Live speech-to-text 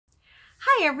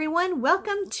Hi everyone,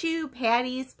 welcome to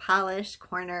Patty's Polish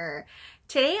Corner.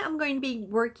 Today I'm going to be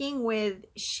working with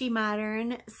She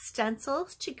Modern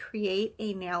stencils to create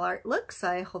a nail art look, so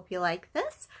I hope you like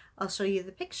this. I'll show you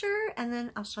the picture and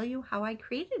then I'll show you how I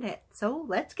created it. So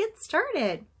let's get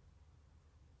started.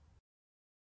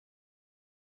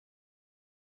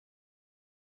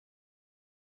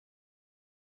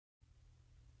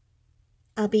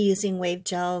 I'll be using Wave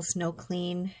Gel's No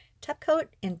Clean top coat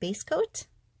and base coat.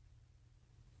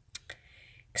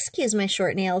 Excuse my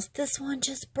short nails. This one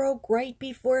just broke right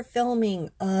before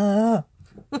filming. Gotta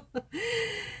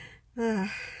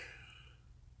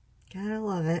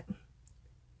love it.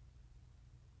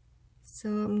 So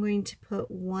I'm going to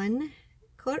put one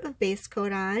coat of base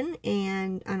coat on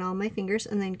all my fingers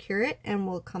and then cure it, and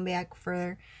we'll come back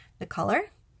for the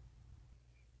color.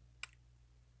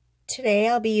 Today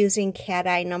I'll be using Cat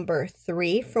Eye number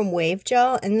 3 from Wave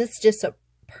Gel, and this is just a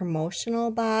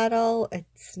promotional bottle.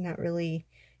 It's not really,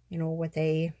 you know, what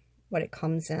it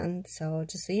comes in, so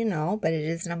just so you know, but it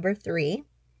is number 3,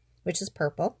 which is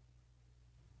purple.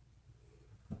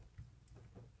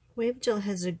 Wave Gel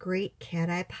has a great cat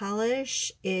eye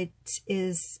polish. It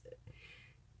is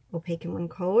opaque in one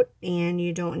coat, and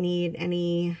you don't need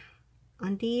any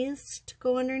undies to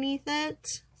go underneath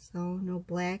it, so no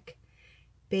black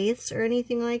base or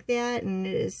anything like that, and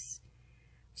it is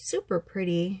super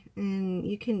pretty, and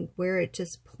you can wear it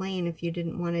just plain if you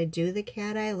didn't want to do the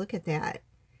cat eye. Look at that.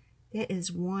 That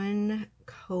is one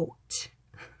coat.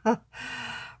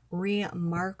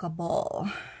 Remarkable.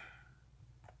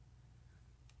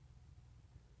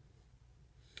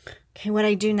 Okay, what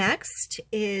I do next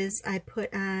is I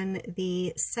put on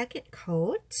the second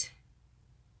coat.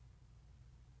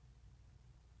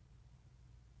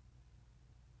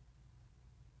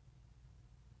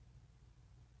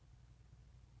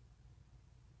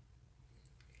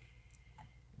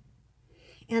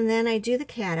 And then I do the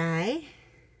cat eye.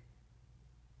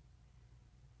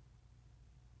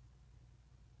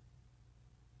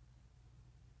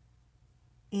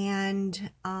 And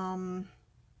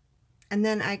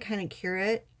then I kind of cure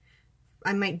it.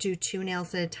 I might do 2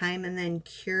 nails at a time and then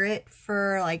cure it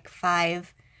for like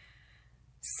 5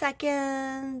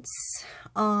 seconds.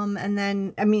 And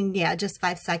then, just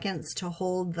 5 seconds to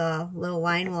hold the little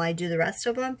line while I do the rest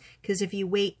of them. Because if you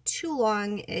wait too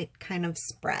long, it kind of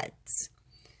spreads.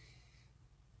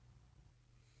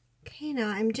 Okay, now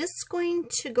I'm just going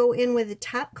to go in with a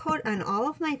top coat on all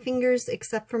of my fingers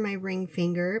except for my ring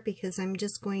finger, because I'm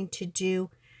just going to do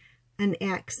an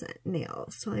accent nail.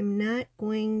 So I'm not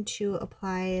going to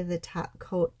apply the top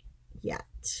coat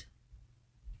yet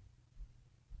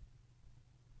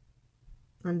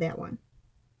on that one.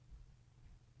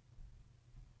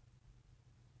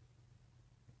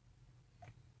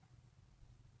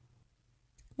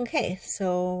 Okay,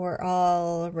 so we're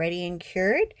all ready and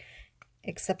cured,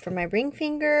 except for my ring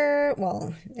finger.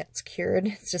 Well, that's cured.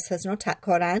 It just has no top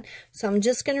coat on. So I'm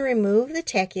just going to remove the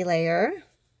tacky layer.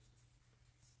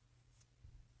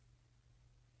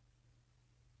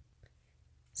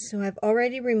 So I've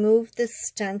already removed the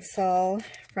stencil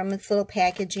from its little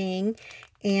packaging,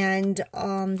 and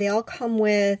they all come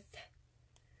with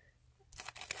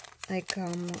like a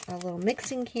little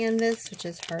mixing canvas, which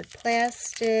is hard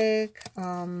plastic,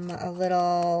 a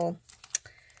little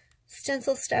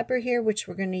stencil stopper here, which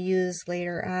we're going to use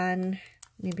later on,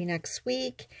 maybe next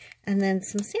week, and then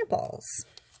some samples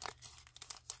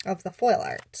of the foil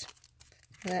art.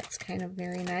 So that's kind of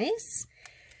very nice.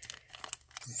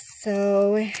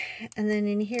 So, and then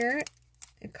in here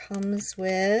it comes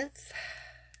with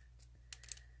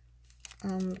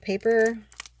paper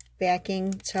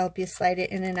backing to help you slide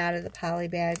it in and out of the poly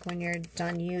bag when you're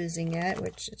done using it,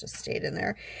 which it just stayed in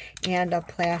there, and a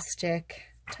plastic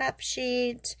top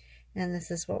sheet. And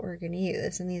this is what we're going to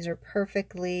use, and these are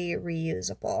perfectly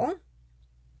reusable.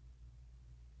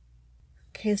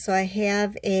 Okay, so I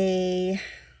have a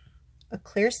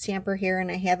clear stamper here,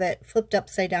 and I have it flipped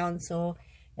upside down so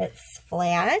it's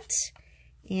flat,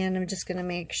 and I'm just going to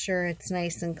make sure it's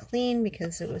nice and clean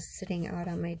because it was sitting out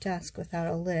on my desk without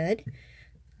a lid.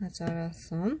 That's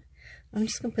awesome. I'm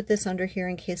just going to put this under here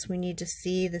in case we need to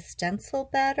see the stencil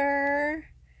better.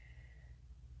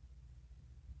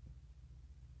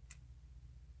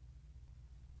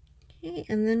 Okay,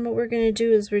 and then what we're going to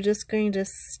do is we're just going to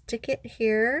stick it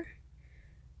here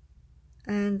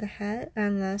on the head,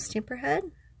 on the stamper head.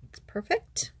 It's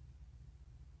perfect.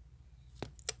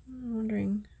 I'm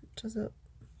wondering, can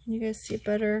you guys see it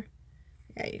better?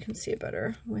 Yeah, you can see it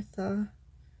better with the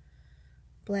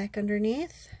black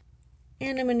underneath.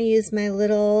 And I'm going to use my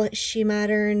little She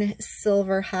Modern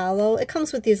Silver Hollow. It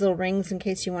comes with these little rings in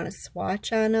case you want to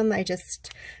swatch on them. I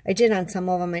did on some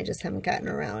of them, I just haven't gotten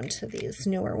around to these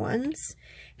newer ones.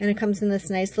 And it comes in this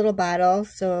nice little bottle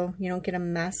so you don't get a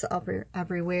mess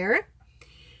everywhere.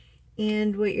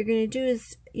 And what you're going to do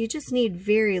is you just need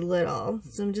very little.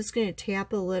 So I'm just going to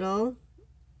tap a little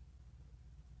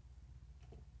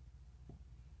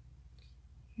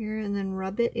here and then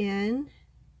rub it in.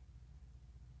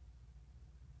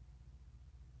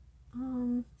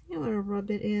 I want to rub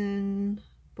it in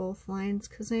both lines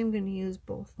because I'm going to use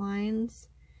both lines.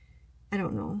 I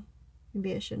don't know.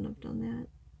 Maybe I shouldn't have done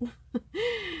that.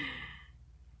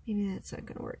 Maybe that's not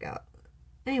going to work out.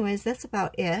 Anyways, that's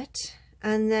about it.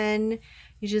 And then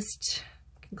you just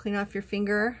can clean off your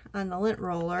finger on the lint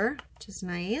roller, which is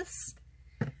nice.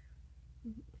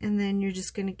 And then you're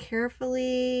just going to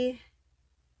carefully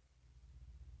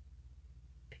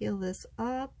peel this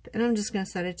up, and I'm just going to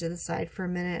set it to the side for a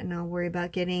minute, and I'll worry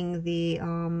about getting the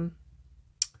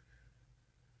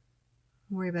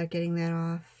that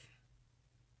off.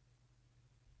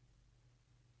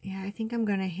 Yeah, I think I'm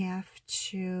going to have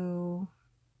to.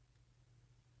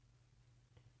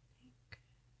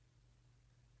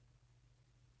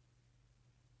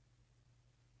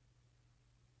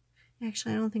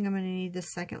 Actually, I don't think I'm going to need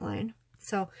this second line.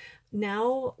 So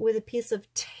now with a piece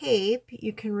of tape,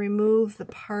 you can remove the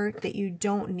part that you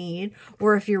don't need,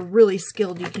 or if you're really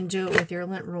skilled, you can do it with your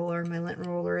lint roller. My lint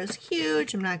roller is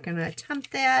huge. I'm not going to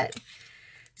attempt that.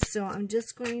 So I'm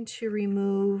just going to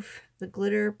remove the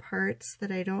glitter parts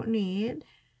that I don't need.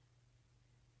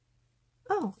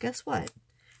 Oh, guess what?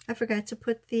 I forgot to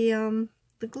put the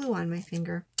glue on my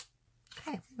finger.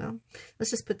 Okay, well,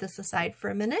 let's just put this aside for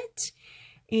a minute.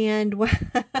 And what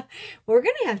we're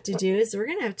going to have to do is we're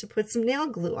going to have to put some nail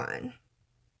glue on.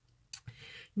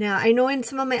 Now, I know in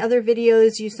some of my other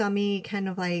videos you saw me kind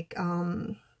of like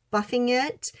buffing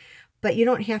it, but you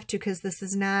don't have to because this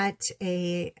is not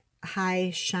a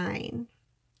high shine.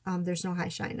 There's no high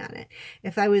shine on it.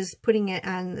 If I was putting it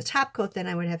on the top coat, then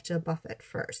I would have to buff it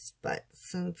first. But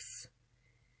since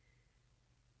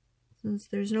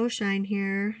there's no shine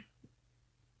here,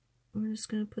 we're just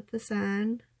going to put this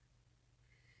on.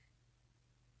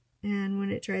 And when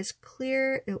it dries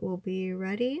clear, it will be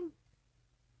ready.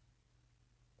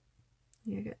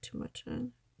 Yeah, I got too much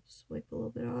on. Just wipe a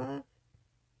little bit off.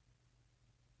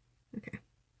 Okay.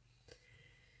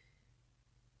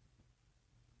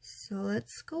 So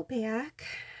let's go back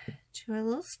to our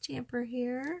little stamper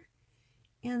here.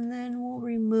 And then we'll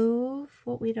remove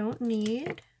what we don't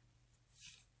need.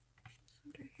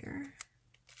 Under here.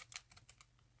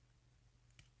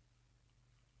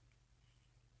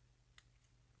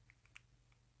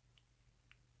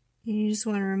 And you just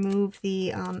want to remove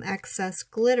the excess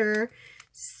glitter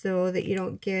so that you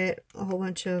don't get a whole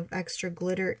bunch of extra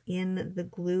glitter in the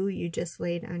glue you just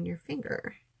laid on your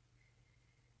finger.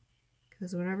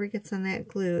 Because whatever gets on that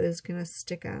glue is going to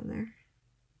stick on there.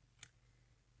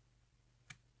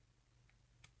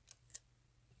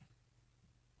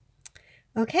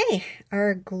 Okay,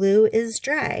 our glue is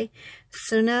dry.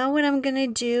 So now what I'm going to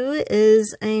do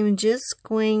is I'm just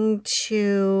going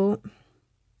to...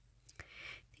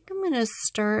 I'm going to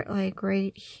start like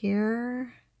right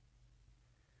here.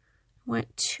 I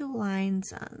want 2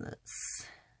 lines on this.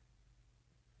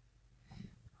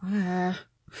 Wow.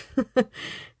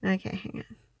 Okay, hang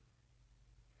on.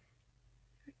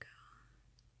 There we go.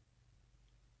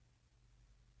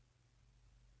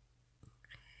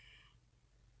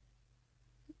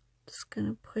 Just going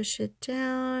to push it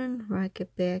down, rock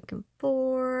it back and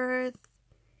forth,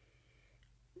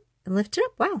 and lift it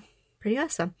up. Wow. Pretty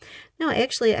awesome. No,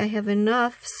 actually, I have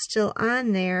enough still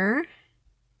on there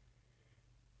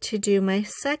to do my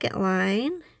second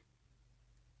line.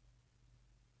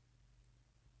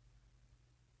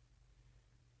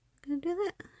 I'm going to do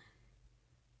that.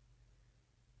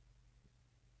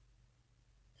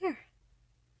 There.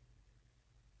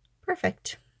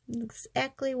 Perfect.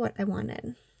 Exactly what I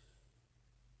wanted.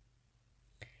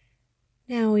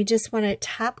 Now we just want to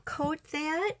top coat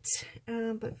that,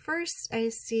 but first I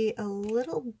see a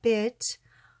little bit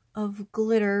of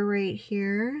glitter right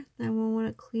here that I will want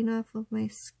to clean off of my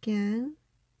skin.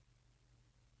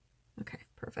 Okay,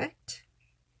 perfect.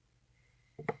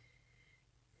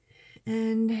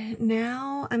 And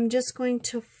now I'm just going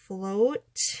to float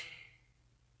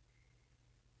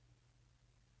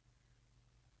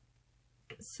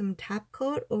some top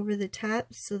coat over the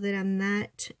top so that I'm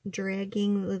not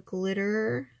dragging the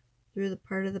glitter through the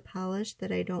part of the polish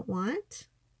that I don't want.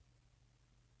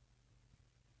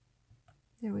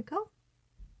 There we go.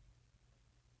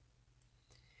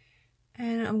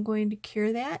 And I'm going to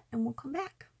cure that and we'll come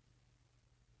back.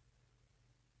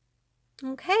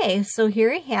 Okay, so here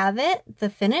we have it, the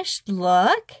finished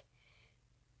look.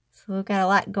 So we've got a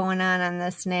lot going on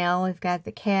this nail. We've got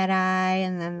the cat eye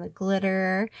and then the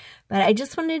glitter. But I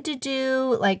just wanted to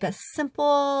do like a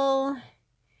simple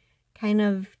kind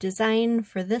of design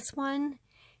for this one.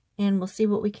 And we'll see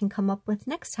what we can come up with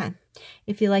next time.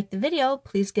 If you like the video,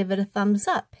 please give it a thumbs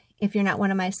up. If you're not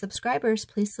one of my subscribers,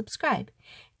 please subscribe.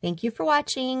 Thank you for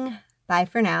watching. Bye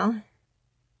for now.